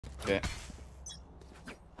Okay.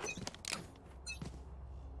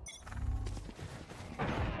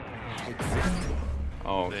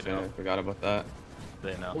 Oh They shit, know. I forgot about that.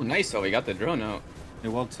 They know. Oh, nice. Oh, we got the drone out. It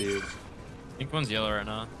will too. I think one's yellow right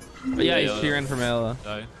now. But yeah, he's Yellow. cheering from Ella.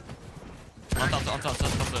 Die. On top.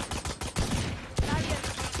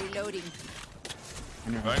 Reloading.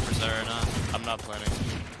 Going for Sarah right now. I'm not planning.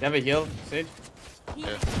 You have a heal, Sage?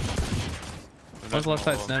 Yeah. One's left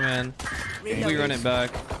side snowman. We run it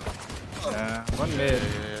back. Yeah, one mid.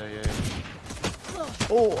 Yeah.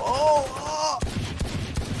 Oh!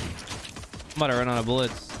 I'm about to run out of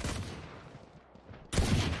bullets.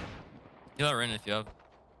 Heal out Rin if you have.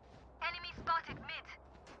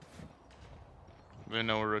 We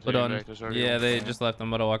know we're Put rotating on. back. There's already Yeah, one. they just left. I'm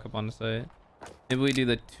about to walk up on the site. Maybe we do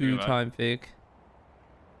the 2-time fake.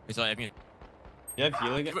 He's like, I mean, You have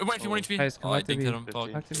heal again? wait, if you want to Guys, come I back to think B. hit him. 15.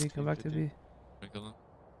 Fuck. Back to B. Come back to B. Kill him.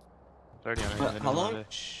 30 on it. How long?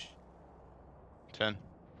 10.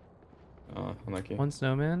 Oh, unlucky. One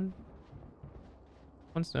snowman.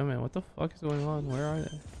 One snowman. What the fuck is going on? Where are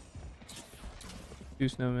they? 2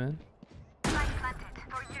 snowmen.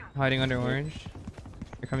 Hiding under orange.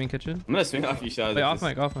 They're coming kitchen. I'm gonna swing off you, Shaz. Wait,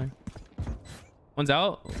 off mic. One's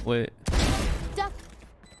out. Wait. Duck.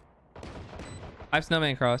 I have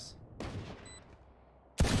snowman cross.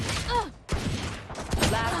 Last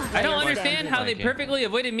I don't player understand standing. how they perfectly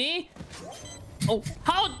avoided me. Oh,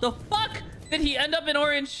 how the fuck did he end up in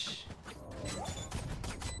orange?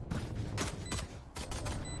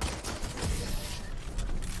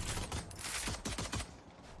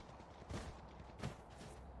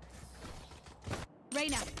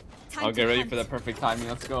 Reyna, time I'll to get ready hunt. for the perfect timing.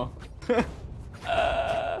 Let's go.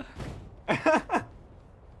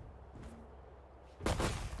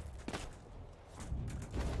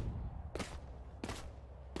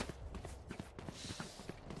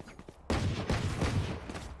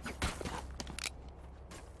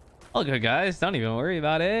 All good, guys. Don't even worry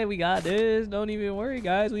about it. We got this. Don't even worry,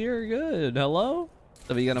 guys. We are good. Hello?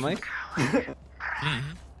 So you got a mic?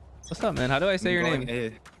 What's up, man? How do I say your name?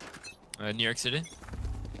 New York City.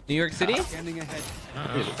 New York City? Standing ahead.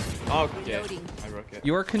 Okay. Reloading. I broke it.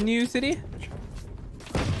 Your Canoe City?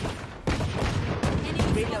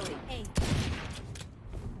 Enemy reloading.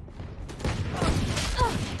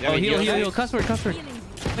 You have Oh, a heal. guys? Cuss word.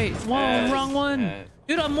 Wait, whoa, Yes, wrong one. yes.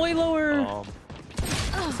 Dude, I'm way lower.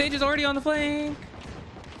 Sage is already on the flank.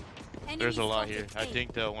 There's a lot here. I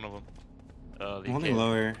think one of them. I'm only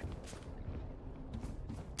lower.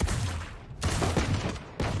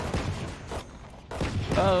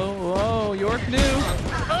 Oh, your Canoe.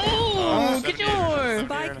 Oh, get yours.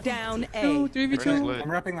 Spike down A. No, 3v2.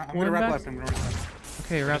 I'm wrapping. I'm One gonna wrap back. left. I'm gonna wrap left.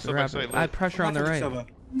 Okay, wrap Silva, it. wait, I had pressure on the right. Silva.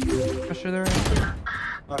 Pressure the right.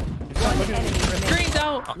 One enemy remaining. Screen's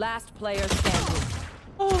out. Last player standing.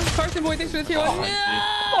 Oh, Carson boy, thanks for the tier 1.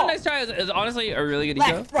 No! Nice try. It was honestly a really good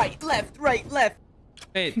eco. Left.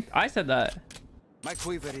 Wait, I said that. My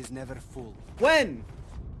quiver is never full. When?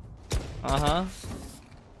 Uh-huh.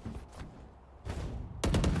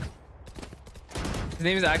 His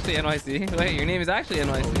name is actually NYC. Wait, your name is actually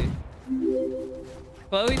NYC.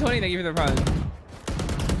 Chloe 20, thank you for the prime.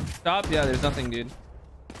 Stop. Yeah, there's nothing, dude.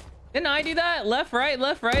 Didn't I do that? Left, right.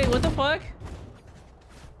 What the fuck?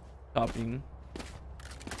 Stopping.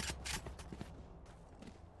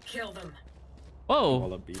 Kill them.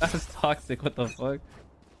 Whoa, that's toxic. What the fuck?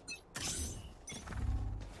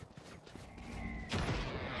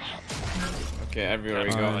 Okay, everywhere we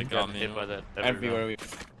Oh go. my God, man. hit by that. Everywhere we.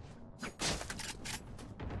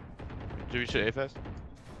 Do we shoot A fast?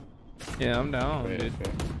 Yeah, I'm down, Wait, dude.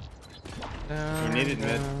 okay. Down, We needed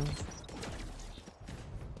mid. down.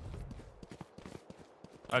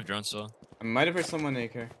 I have drone still. I might have heard someone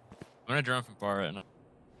acre. I'm gonna drone from far right now.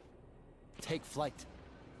 Take flight.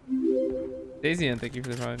 Daisy, thank you for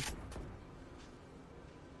the prime.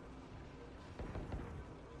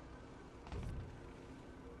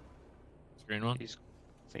 Screen one. I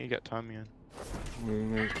think he got Tommy in.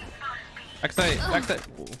 Backside.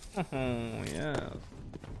 Oh, yeah.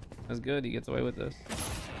 That's good. He gets away with this.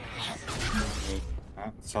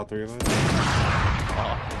 Saw 3 of us.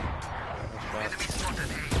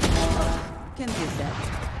 Can do that.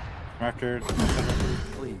 Raptor.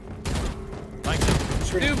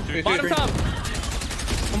 Dude, bottom top.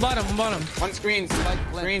 One bottom. One screen.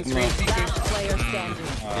 Screen. Last player standing.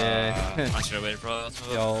 Yeah. I should have waited for all that.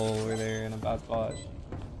 Yo, we're there in a bad spot.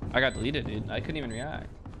 I got deleted, dude. I couldn't even react.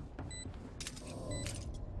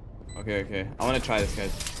 Okay. I want to try this,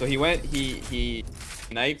 guys. So he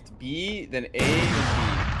knifed B, then A,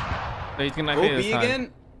 then So he's gonna B. Go knife me B this time.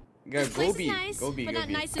 again? Go This place B. is nice, Go B. but Go not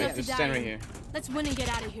B. nice enough to Just die stand right in. here. Let's win and get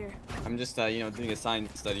out of here. I'm just, you know, doing a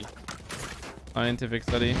science study. Scientific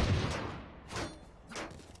study.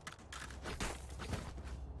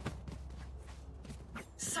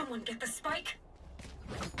 Someone get the spike.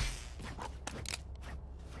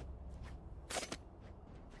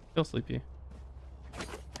 Feel sleepy.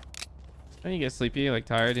 Don't you get sleepy, like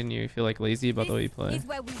tired, and you feel like lazy about the way you play? Is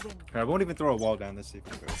where we win. I won't even throw a wall down this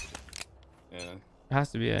sequence. Yeah. It has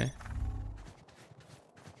to be a.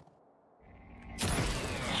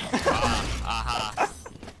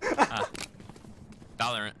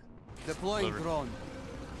 Valorant. Deploying drone.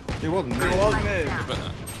 He wasn't.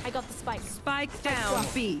 I got the spike. Spike down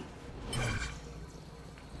B.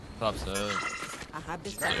 Top set. I have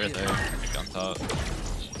this Right there. Like on top.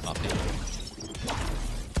 Top here.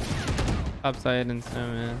 Upside and snow,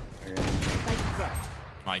 man.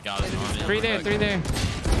 My god, it's on me. Three there.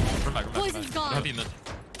 Run back. Poison's gone. Help you, mid.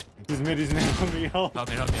 He's mid. Let me help. Help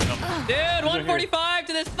me. Dude, 145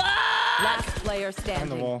 to this fuck! Last player On the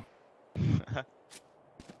standing. wall.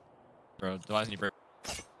 Bro, device need break.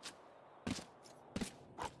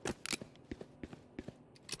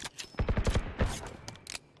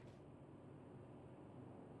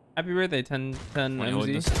 Happy birthday, 10 Wanna hold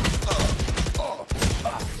MZ. this?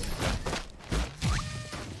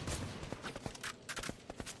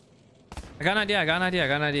 I got an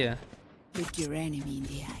idea. Look your enemy in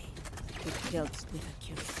the eye. It helps with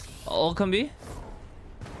accuracy. All come B.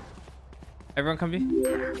 Everyone come B.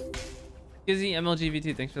 Gizzy,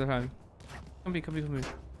 MLGVT, thanks for the prime. Come B.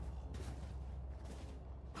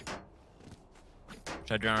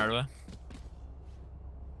 Should I drown right away?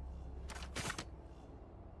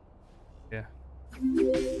 Yeah.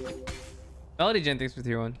 Melody Jen, thanks for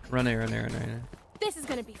tier 1. Run A. This is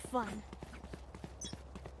gonna be fun.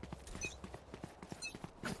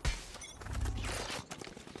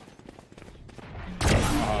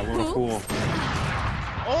 Oh, what a fool.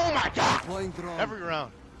 Oh my god! Deploying drone. Every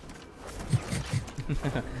round.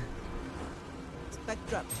 Spike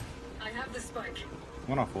drop. I have the spike.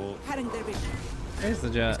 One off ult. Cutting their vision. There's the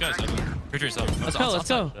jet. Let's go. Picture yourself. Let's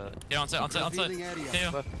go. Yeah, on site. Revealing area.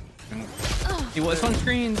 KO. He was on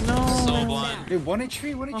screens. No. So blind. Dude, one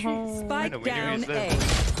tree. Spike we knew he down was A. there.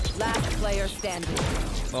 Last player standing.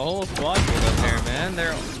 The whole squad was up there, man.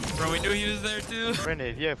 They're. Bro, we knew he was there too.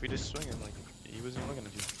 Grenade, yeah, if we just swing him, like, he wasn't looking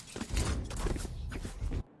at you.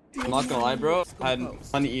 I'm not gonna lie, bro. I had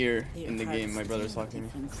one ear in the game. My brother's talking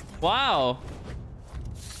to me. Wow.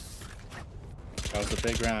 That was a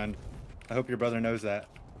big round. I hope your brother knows that.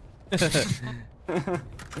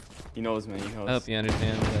 He knows, man. He knows. I hope you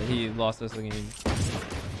understand that he lost us the game.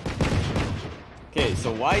 Okay,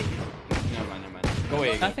 so why? Never mind. Go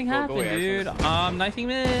away. Nothing go happened, away. dude. Knifing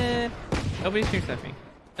mid. Nobody's stream sniping.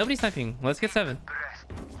 Nobody's sniping. Let's get 7.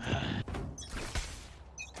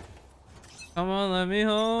 Come on, let me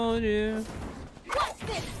hold you.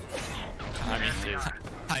 I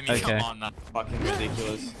mean, Okay. come on now. Fucking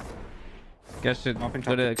ridiculous. Guess should go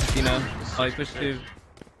to casino. Oh, he pushed 2.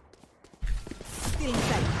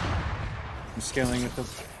 I'm scaling with the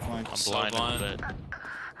blind. I'm blind.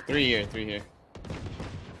 3 here.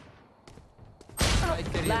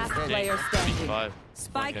 Last player standing. 5.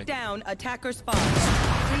 Spike Okay. down. Attacker spawn.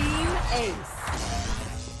 Team Ace.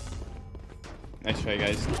 Nice try,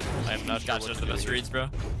 guys. I am not sure Gotcha, what the to do best here. reads, bro.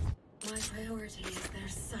 My priority is their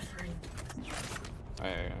suffering.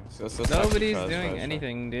 Alright. So Nobody's doing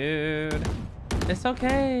anything, dude. It's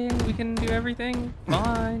okay. We can do everything.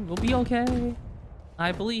 Fine. We'll be okay.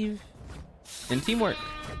 I believe in teamwork.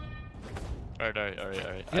 Alright. I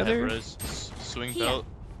The have other- res. Swing Here. belt.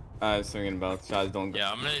 Swinging belt. Shaz, don't go.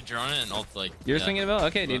 Yeah, I'm gonna drone it and ult like. You're yeah. swinging about?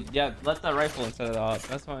 Okay, dude. Yeah, let that rifle instead of the op.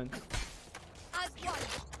 That's fine.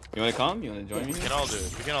 You wanna come? You wanna join me? We can all do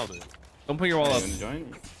it. Don't put your wall You up. wanna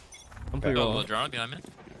join? Don't put your wall Go up. drone behind me.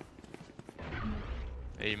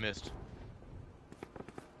 Hey, you missed.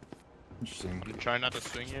 Interesting. I'm trying not to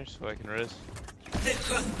swing here so I can res.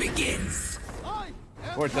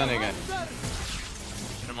 We're done again.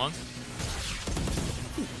 Come on.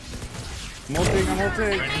 I'm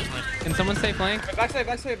ulting. Can someone stay flank? Backside.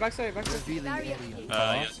 Revealing area.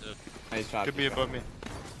 Yes. Nice shot. Could be above me.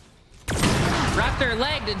 Raptor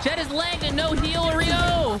legged. Jet is legged and no heal,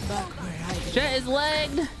 Reno. Jet is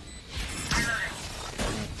legged.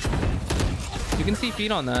 You can see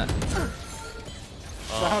feet on that.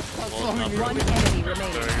 One enemy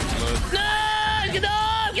remaining. No! Get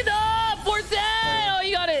up! 410! Oh,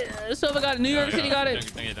 you got it. Sova got it. New York City got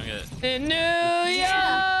it. Don't get it. In New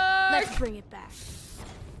York! Let's bring it back.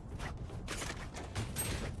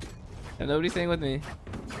 And nobody's staying with me.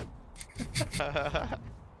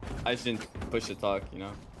 I shouldn't push the talk, you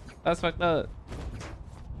know. That's fucked up.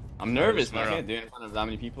 I'm nervous, man. I can't do it in front of that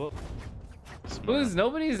many people. Who's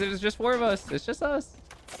nobody's? There's just 4 of us. It's just us.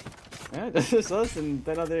 Yeah, that's just us and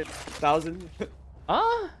 10 other 1,000.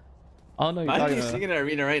 Ah. Oh no, you're Imagine talking you about. singing in an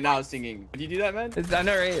arena right now singing. Would you do that, man? I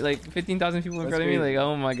know, right? Like 15,000 people in That's front of me. crazy. Like,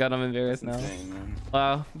 oh my god, I'm embarrassed now. Insane, man.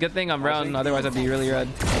 Wow. Good thing I'm brown. Otherwise, I'd be really red.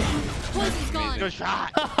 Poison's gone. Good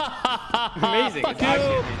shot. Amazing. It's actually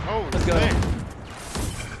amazing. Oh, Let's go.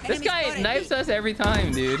 This Enemy guy spotted. knifes us every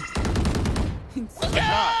time, dude. Let's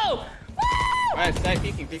go! Alright, side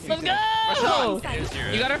peeking. Let's go!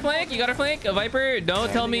 You got our flank? You got our flank? A Viper? Don't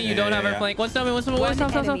tell me you don't have our flank. What's up?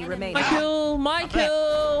 Stop. remaining. My kill! My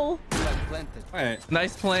kill! Planted. Wait.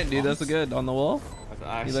 Nice plant, dude. That's good. On the wall? That's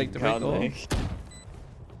actually You like to break the wall? godlike.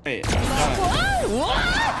 Wait, What?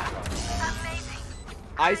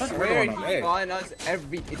 I That's swear weird on he's him. on us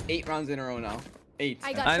it's 8 rounds in a row now. 8.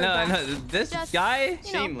 I got I your know, I back. know. This Just, guy?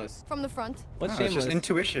 you know, Shameless. from the front. What's No, it's just shameless?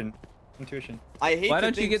 intuition. Intuition. I hate Why to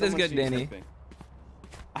don't you think get this someone good, stream Danny? something.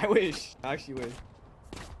 I wish. I actually wish.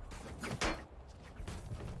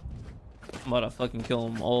 I'm about to fucking kill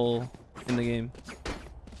them all in the game.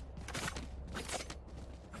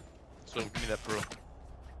 So give me that pro.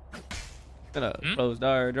 Gonna close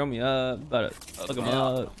door, drum me up, about to fuck him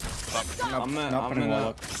up. I'm Not putting wall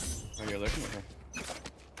up. Oh, you're looking at her.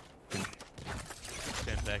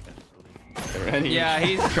 Stand back. Ready? Yeah,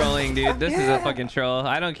 he's trolling, dude. This is a fucking troll.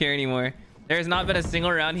 I don't care anymore. There's not been a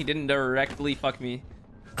single round he didn't directly fuck me.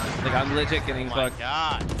 Like, I'm legit getting Oh my fucked.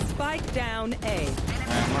 god. Spike down A.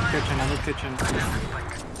 I'm a kitchen.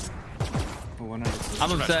 Oh, one out of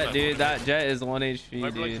I'm upset, dude. That Jet is 1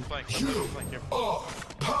 HP, dude.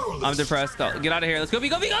 I'm depressed. Oh, get out of here. Let's go B,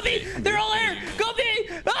 go B, go B! They're all there! Go B!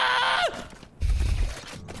 Ah!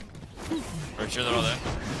 Are you sure they're all there?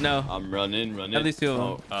 No. I'm running. At least 2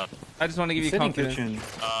 of them. I just want to give you confidence. kitchen.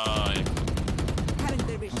 Yeah.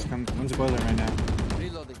 One's a boiler right now.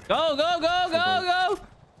 Reloading. Go, go, go, go,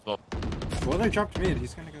 go! Boiler dropped mid.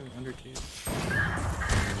 He's gonna go under T.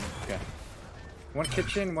 Okay. One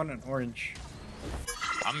kitchen, one an orange.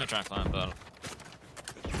 I'm gonna try and climb battle.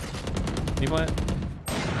 Can you play it?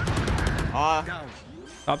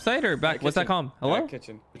 Top side or back? What's that calm? Hello? Yeah,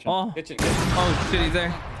 kitchen. Oh. Kitchen. Oh shit, he's there.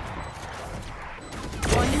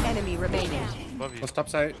 One enemy remaining. Let's top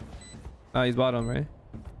side. Oh, he's bottom, right?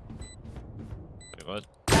 Wait, what?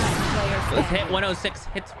 Let's hit 106.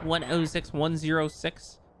 Hits 106.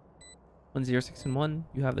 106. 106 and 1.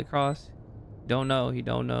 You have the cross. Don't know. He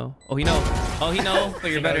don't know. Oh, he know. Oh, he know.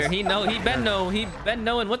 But you're better. He know. He been know. He been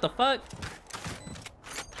knowing. What the fuck?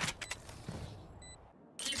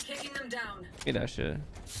 Keep kicking them down. Get that shit.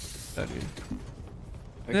 That dude.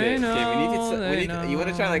 Okay, They okay, know, we need to, you want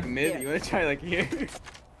to try like Yeah. mid? You want to try like here?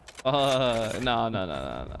 No.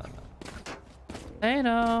 They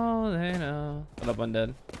know. What up,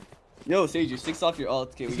 undead? Yo, Sage, you're 6 off your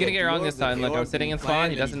ult. Okay, He's gonna get wrong this time. Look, I'm sitting in spawn.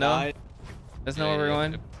 He doesn't know. Doesn't know where we're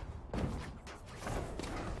going.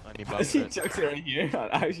 I need I block see that. Chuck's right here. I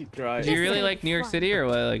actually tried. Do you really like New York City or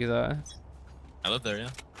what? Like, is that? I live there, yeah.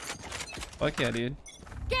 Fuck yeah, dude.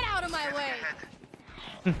 Get out of my way.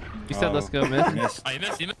 You said let's go, man. Missed. Oh, you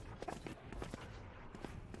missed.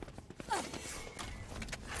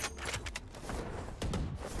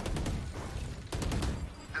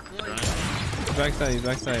 He's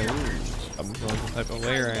backside. Ooh, I'm feeling some type of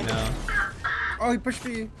way right now. Oh, he pushed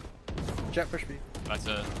me. Jet pushed me. That's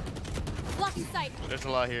it. Blocking sight. There's a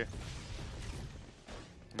lot here.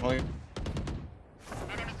 Oh,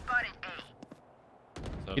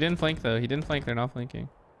 He didn't flank though. He didn't flank. They're not flanking.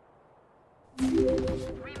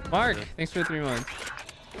 Mark, thanks for the 3 months.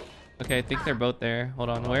 Okay, I think they're both there. Hold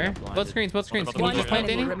on, where? Both screens. Can you One just plant,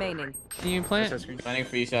 enemy Danny? remaining. Can you plant? planning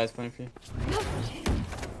for you, Shaz. Planning for you.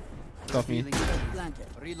 It's off me. Planted.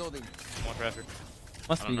 Reloading. One traffic.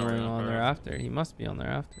 Must I be don't know going where on they're there after. He must be on there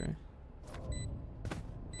after.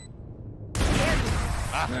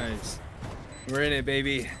 Nice. We're in it,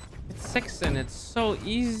 baby. It's 6 and it's so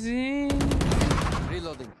easy.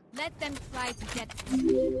 Reloading. Let them try to get.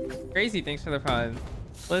 Crazy, thanks for the prime.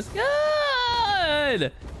 Let's go!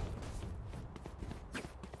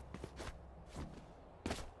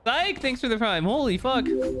 Psych, thanks for the prime. Holy fuck.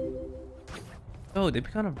 Oh, they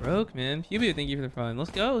kind of broke, man. Pubu, thank you for the prime.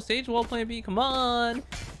 Let's go. Sage wall plan B. Come on.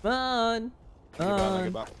 Come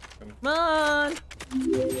on.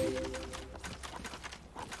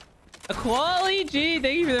 A quality G,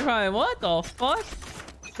 thank you for the prime. What the fuck?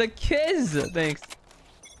 The kids, thanks.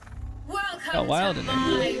 Got wild in there.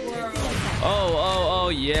 Oh,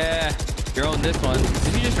 yeah. You're on this one.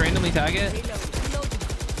 Did you just randomly tag it?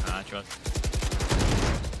 Nah, I trust.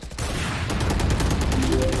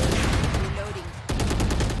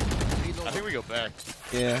 I think we go back.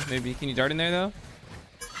 Yeah, maybe. Can you dart in there though?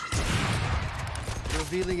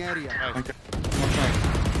 Revealing area. Okay.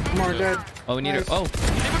 Come on, dead. Oh, we need her. Oh,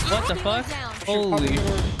 what the fuck? Down. Holy.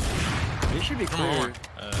 They should be clear.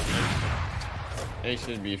 They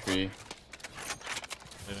should be free.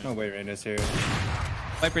 No way, Reyna's here.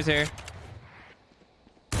 Viper's here.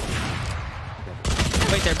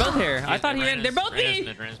 Wait, they're both here. I thought he ran. They're both me.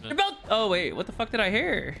 They're both. Oh wait, what the fuck did I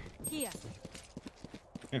hear? Here.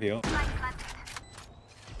 Maybe. Oh,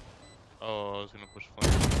 I was gonna push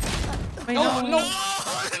flank. Wait, no.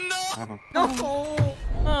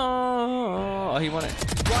 Oh, he won it.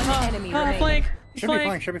 One enemy remaining. Flank. Should be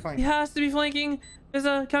flank. Should be flank. He has to be flanking. There's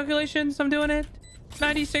a calculations. I'm doing it.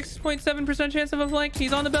 96.7% chance of a flank.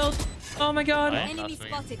 He's on the belt. Oh my god. Enemy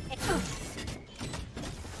spotted.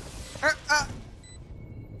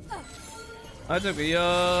 I took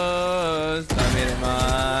yours. I made it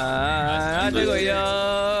mine. I took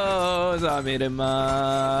yours. I made it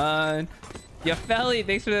mine. Ya felly,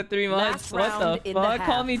 thanks for the 3 months. Last What round the in the fuck? half.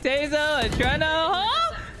 Call me Tazo and Treno,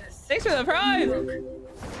 huh? Thanks for the prime.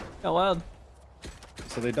 Oh, wild.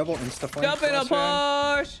 So they double insta flank. Jump in a last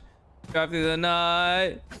round. push. Drive through the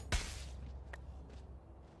night.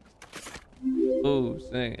 Ooh,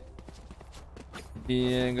 sing it.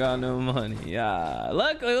 He ain't got no money. Yeah.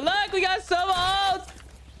 Look, we got some ults.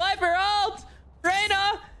 Viper ult.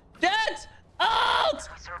 Reyna. Jett ult.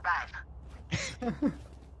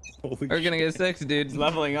 Holy We're gonna get 6, dude. It's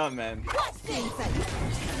leveling up, man.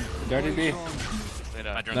 Dirty B.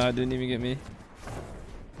 No, it didn't even get me.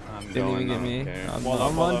 I'm Didn't even going, get I me. don't care. I'm Wall up,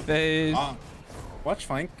 on wall one up. phase. Watch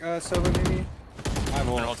flank, Silva maybe. I have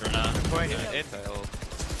ult. Ultra now.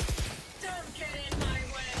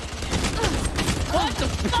 What the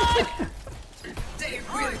fuck?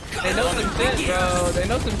 They know some shit, bro. They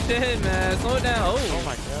know some shit, man. Slow it down. Oh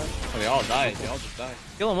my god. Oh, they all died. They all just died.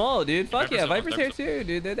 Kill them all, dude. Fuck yeah. Viper's here too,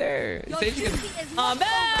 dude. They're there. I'm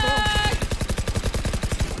back.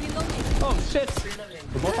 Oh shit.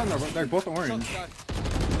 They're both on the. They're both orange.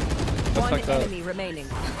 One fucked up. enemy remaining.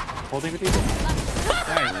 Holding with you.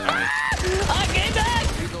 I came back.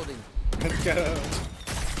 Reloading. Let's go.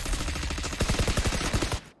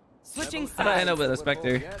 Switching How did I end up sides. with a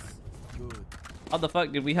Spectre? Yes. Good. How the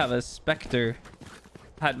fuck did we have a Spectre?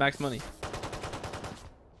 Had max money.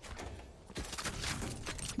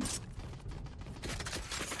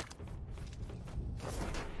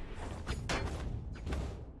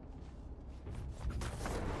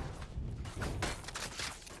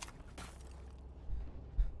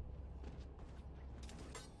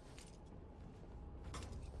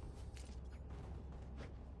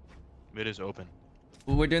 Mid is open.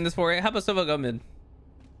 We're doing this for it. How about Silva go mid?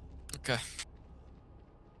 Okay.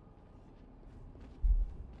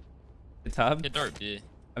 Good top. Get dark, B.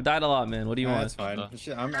 I've died a lot, man. What do you Nah, want? that's fine.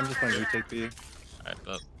 I'm just playing retake B. Alright,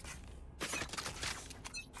 but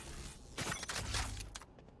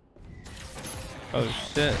Oh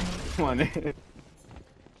shit. Come on. It's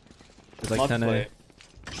like Let's 10 play.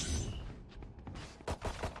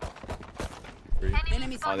 A.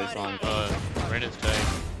 Enemy Oh, they saw him. Brandon's tag.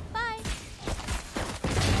 Bye.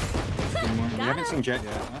 We haven't seen Jett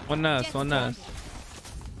yet. One nest, one nest.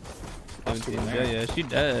 Yeah, she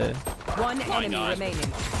dead. One enemy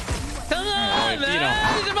remaining. Come on,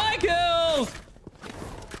 man! These are my kills!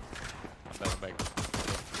 I'm back.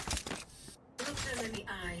 Look them in the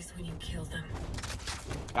eyes when you kill them.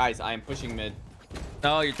 Guys, I am pushing mid.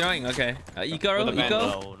 Oh, you're throwing? Okay. Eco? With a Eco?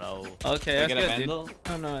 No, no. Okay, Can I that's get a good, dude. vandal?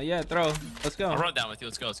 No, no, yeah, throw. Let's go. I'll run down with you.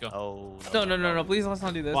 Let's go. Let's go. Oh. No, please let's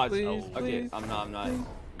not do this. Watch. Please, Okay, please. I'm not.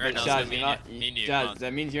 Alright, no, Shaz, it's you're not. me and you. Shaz,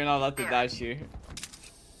 that means you're not allowed to dash here.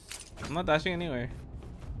 I'm not dashing anywhere.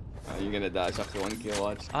 You're gonna dash after 1 kill.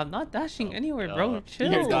 Watch. I'm not dashing anywhere, no. bro.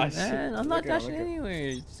 Chill, You're dashing. man. I'm not Look at- dashing look at-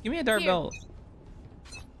 anywhere. Just give me a dart Here. belt.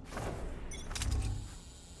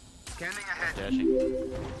 Dashing.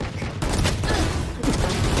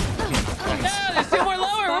 Yeah, there's 2 more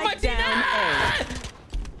lower. Where my Spike team down at?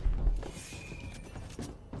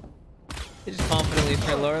 They just confidently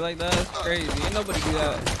sprint lower like that. That's crazy. Ain't nobody do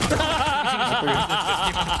that.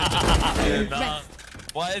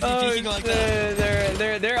 Why is he Oh, peeking like that?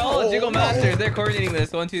 they're all jiggle masters. They're coordinating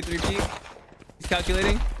this. 1, 2, 3 peek. He's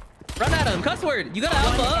calculating. Run at him. Cuss word. You gotta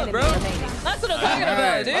alpha up, bro. That's what I'm talking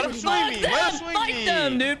about, dude. Let him swing me. Let him swing Fight me.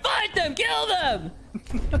 them, dude. Fight them. Kill them.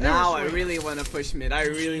 Now I really want to push mid. I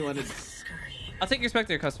really want to. I'll take your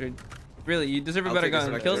Spectre, cuss word. Really, you deserve a I'll better take a gun.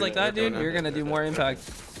 Spectre. Kills like that, dude, Jonah. you're gonna do more impact.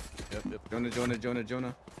 Yep.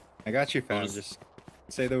 Jonah. I got you, fam. Just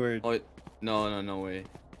say the word. Oh, no way.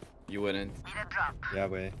 You wouldn't. Yeah,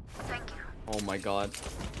 way. Oh my god.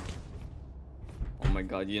 Oh my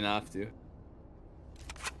god, you didn't have to.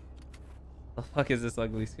 The fuck is this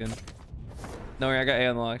ugly skin? No worry, I got A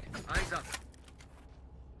unlock. Eyes up.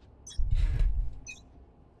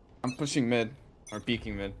 I'm pushing mid. Or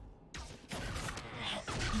peeking mid.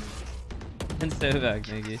 And stay back,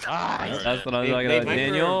 Niggy. Ah, That's what I was They- talking they about. Viper-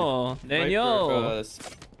 Daniel. Daniel. Viper,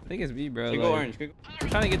 I think it's B, bro. Go Like, orange. Go. I'm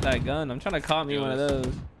trying to get that gun. I'm trying to cop me one of those.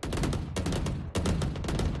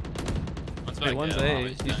 One's Wait, back one's there, A.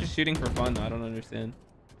 always He's back. just shooting for fun. I don't understand.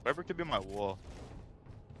 Viper could be on my wall.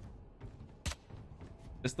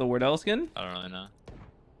 Just the Wardell skin? I don't really know.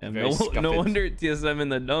 Damn, Very no scuffed. wonder TSM in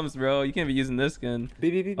the dumps, bro. You can't be using this gun.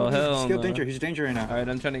 B. Oh, hell Skill no. danger. He's danger right now. All right,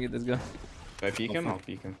 I'm trying to get this gun. Do I peek him? I'll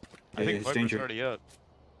peek him. I Yeah, think it's Viper's danger. already up.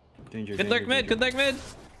 Danger. Good lurk mid. Good lurk mid.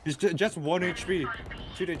 He's just 1 HP.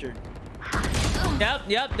 2 danger.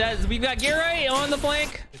 Yep. We've got gear right on the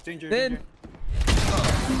flank. He's danger. Mid.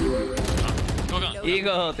 Danger. Go.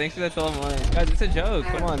 Eagle, thanks for that 12 months. Guys, it's a joke.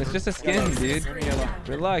 Come on, it's just a skin, dude. Yellow.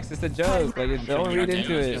 Relax, it's a joke. Like, don't read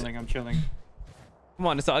into it. I'm chilling. Come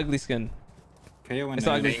on, it's an ugly skin. KO and It's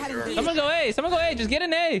ugly. Someone go A. Someone go A. Just get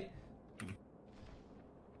an A.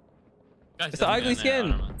 Guys, It's an ugly skin.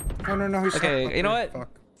 No. He's Okay, stuck. you know what? Fuck.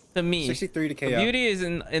 To me, 63 to KO. the beauty is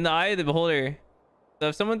in the eye of the beholder. So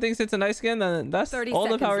if someone thinks it's a nice skin, then that's 30 all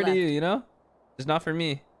the seconds power to left. you, you know? It's not for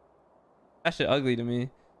me. That shit ugly to me.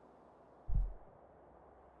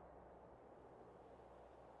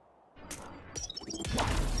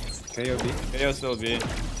 KO B. KO still B.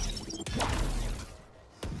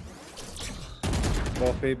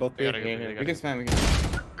 Both B. Both B. We gotta go, Yeah, we we gotta can spam. We can.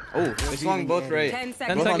 Oh, they swung both right. 10 10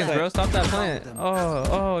 seconds. Both on seconds, site. bro. Stop that plant.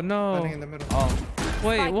 Oh Landing in no. the middle.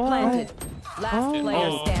 Wait, Spike what? planted. Last Oh. player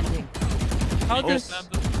Oh. standing. How this,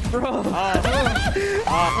 bro? It's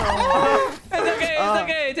okay. It's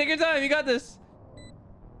okay. Take your time. You got this.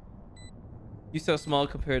 You so small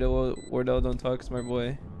compared to Wardell. Don't talk, smart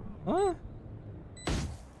boy. Huh?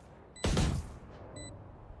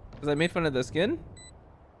 Cause I made fun of the skin.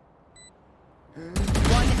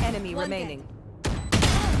 One enemy remaining.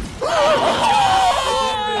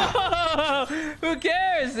 Who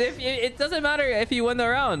cares? If it doesn't matter if you win the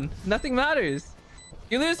round. Nothing matters.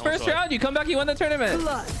 You lose first Also- round, you come back, you win the tournament.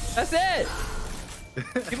 That's it.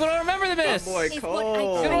 People don't remember the miss. Boy, Is what I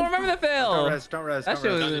Cole. People don't remember the fail. Don't rest. Don't rest. That Don't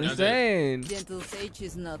shit rest. was Don't do it. insane. Gentle Sage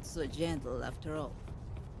is not so gentle after all.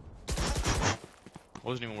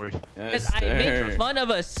 Wasn't even worried. Yes, I made sir. fun of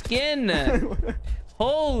a skin.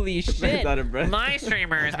 Holy shit. That impressed. My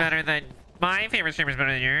streamer is better than my favorite streamer is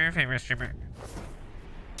better than your favorite streamer.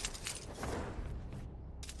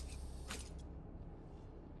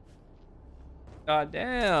 God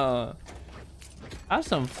damn. Have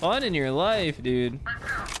some fun in your life, dude.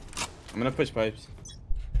 I'm gonna push pipes.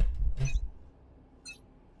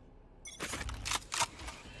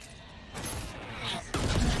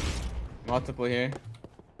 Multiple here.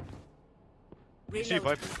 You see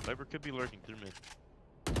Viper. Viper could be lurking through mid.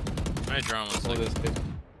 My drone was Hold like, this kid.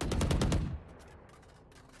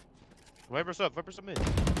 Viper's up mid.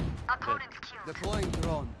 Deploying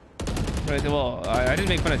drone. Wait, well, I didn't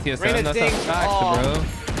make fun of TSM. Rain That's a a ding. fact, Oh.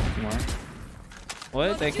 bro. More.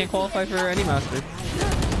 What? They can't qualify for any master.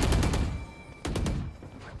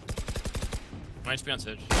 might just be on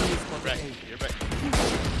Sage. Back. You're back.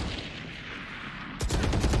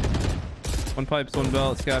 One pipes, one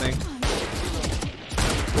belt, scouting.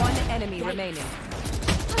 One enemy remaining.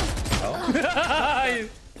 I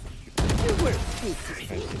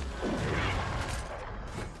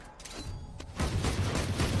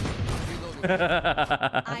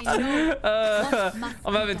know.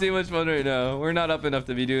 I'm having too much fun right now. We're not up enough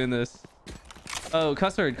to be doing this. Oh,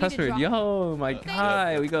 custard. Yo, my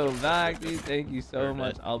guy. We go back, dude. Thank you so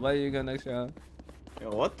much. I'll buy you a gun next round. Yo,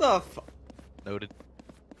 what the fuck? Noted.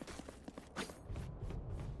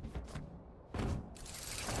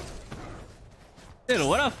 Dude,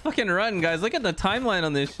 what a fucking run, guys. Look at the timeline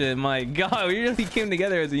on this shit. My god, we really came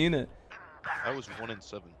together as a unit. I was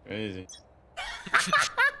 1-7. Crazy.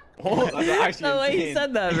 Oh, that's actually No way he insane.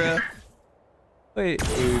 said that, bro. Wait.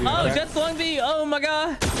 Oh, Jett's long B. Oh my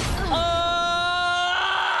god.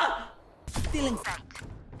 Oh! Stealing sight.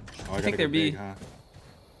 Oh, I think gotta they're go B. big, huh?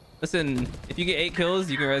 Listen, if you get 8 kills,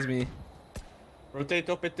 you can res me.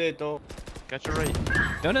 Potato, potato. Catch your right.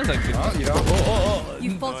 Jonas like Oh, you don't? oh.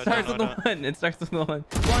 You It false starts No, with no, the one. It starts with the one.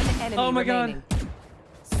 One enemy Oh my god. remaining.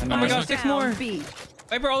 Oh my god, 6 more. Down B.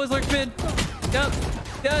 Viper always lurks mid. Yep.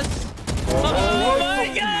 Yes. Oh my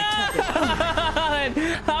god!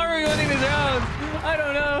 How are we winning this round? I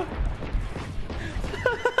don't know.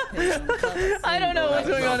 I don't know what's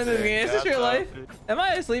going on in this game. Is this real life? Am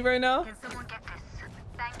I asleep right now?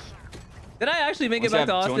 Did I actually make it Once you back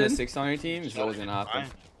to have Austin? Jonas 6 on your team, it's always gonna happen.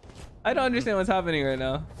 Fine. I don't understand what's happening right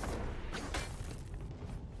now.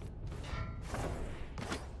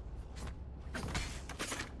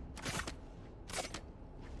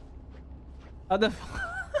 How the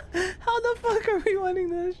fuck are we winning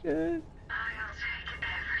this shit?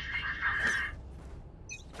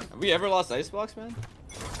 Have we ever lost Icebox, man?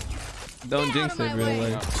 Don't jinx it, real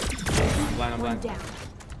life. I'm blind, I'm blind.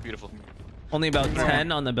 Beautiful. Only about 10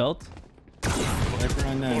 on the belt.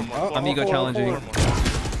 Oh, Amigo challenging.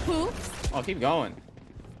 Oh, keep going.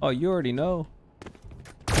 Oh, you already know.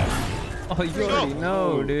 Oh, you already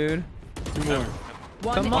know, dude. Two more.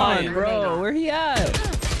 Come on, bro. Where he at?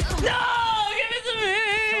 No! Give it to me!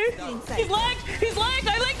 He's lagged! He's lagged!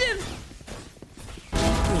 I licked him!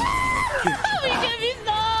 We can be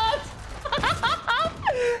stopped!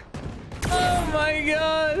 Oh my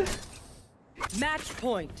god! Match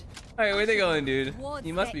point. Alright, where they going, dude?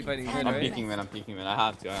 He must be fighting mid, I'm right? peeking, man. I'm peeking, man. I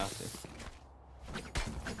have to.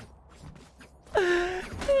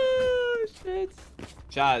 Oh, shit.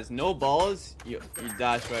 Chaz, no balls. You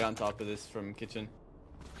dash right on top of this from kitchen.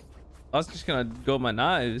 I was just gonna go with my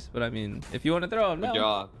knives, but I mean, if you want to throw them, no. Good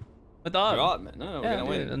job. With the up. Good job, man. No, we're gonna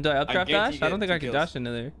win. And do I updraft guarantee dash? I don't you think I get can 2 kills. dash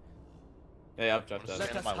into there. Yeah, updraft dash.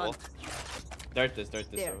 Let us my wall. hunt. Dart this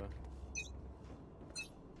over.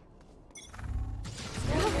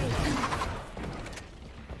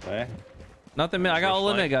 Okay. Nothing mid. I got all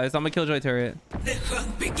limit, guys. I'm gonna kill Joy Turret. Let's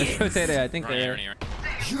rotate it. I think they're. I'm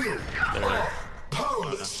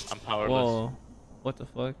powerless. Whoa. What the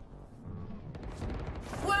fuck?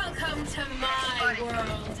 Welcome to my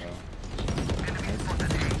world.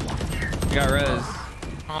 You got res.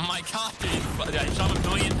 Oh my god, dude. I shot him a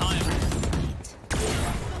million times.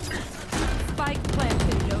 Spike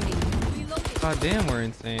planted, Jody. Reloading. God damn, we're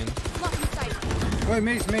insane. Wait,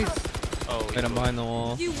 Mace. Oh, Wait, I'm behind the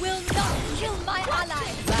wall. You will not kill my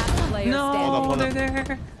ally. Last player No, standing. they're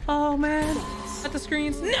there. Oh man. At the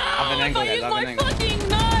screens. No! Have an If angle, I guys, used have an my angle. fucking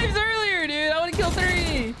knives earlier, dude, I would have killed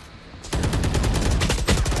 3.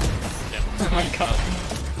 Oh my god.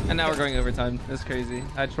 And now we're going overtime. That's crazy.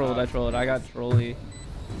 I trolled. I got trolly.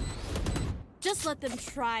 Just let them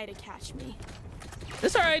try to catch me.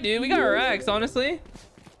 It's alright, dude. We got our racks, honestly.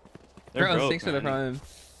 They're Bro, broke, 6 for the man. prime.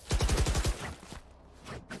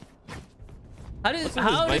 How did with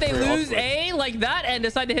they this lose Viper A like that and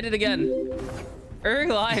decide to hit it again? Erg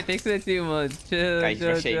live, thanks for the 2 months. Chill, Guys, chill,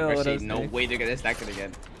 Rashid, chill. What Rashid, else, no dude? way they're gonna stack it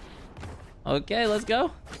again. Okay, let's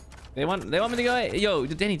go. They want me to go. Yo,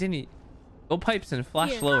 Danny, go pipes and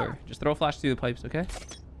flash Here. lower. Just throw a flash through the pipes, okay?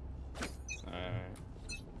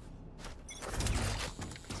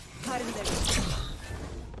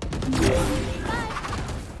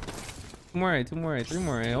 Two more, 3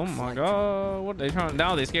 more. Oh my god, what are they trying?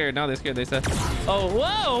 Now they scared. They said, oh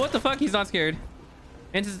whoa, what the fuck? He's not scared.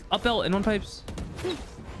 And just up belt in 1 pipes.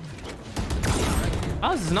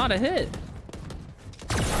 Oh, this is not a hit.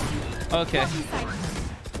 Okay,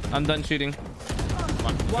 I'm done shooting.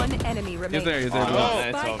 One enemy remaining. He's there. Oh,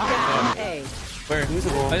 that's Spike over. down A. Where?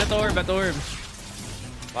 Oh, at the orb.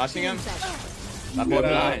 Flashing him. That boy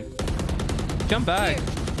behind. Jump back.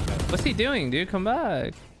 What's he doing, dude? Come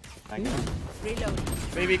back. Reloading.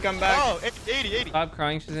 Baby, come back. Oh, 80. Stop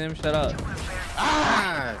crying, Shazam. Shut up.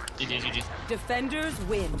 GG. Defenders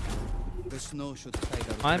win. The snow should fade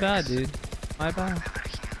out. My bad, dude. My bad.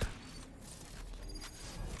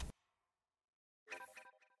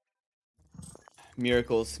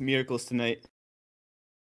 Miracles tonight.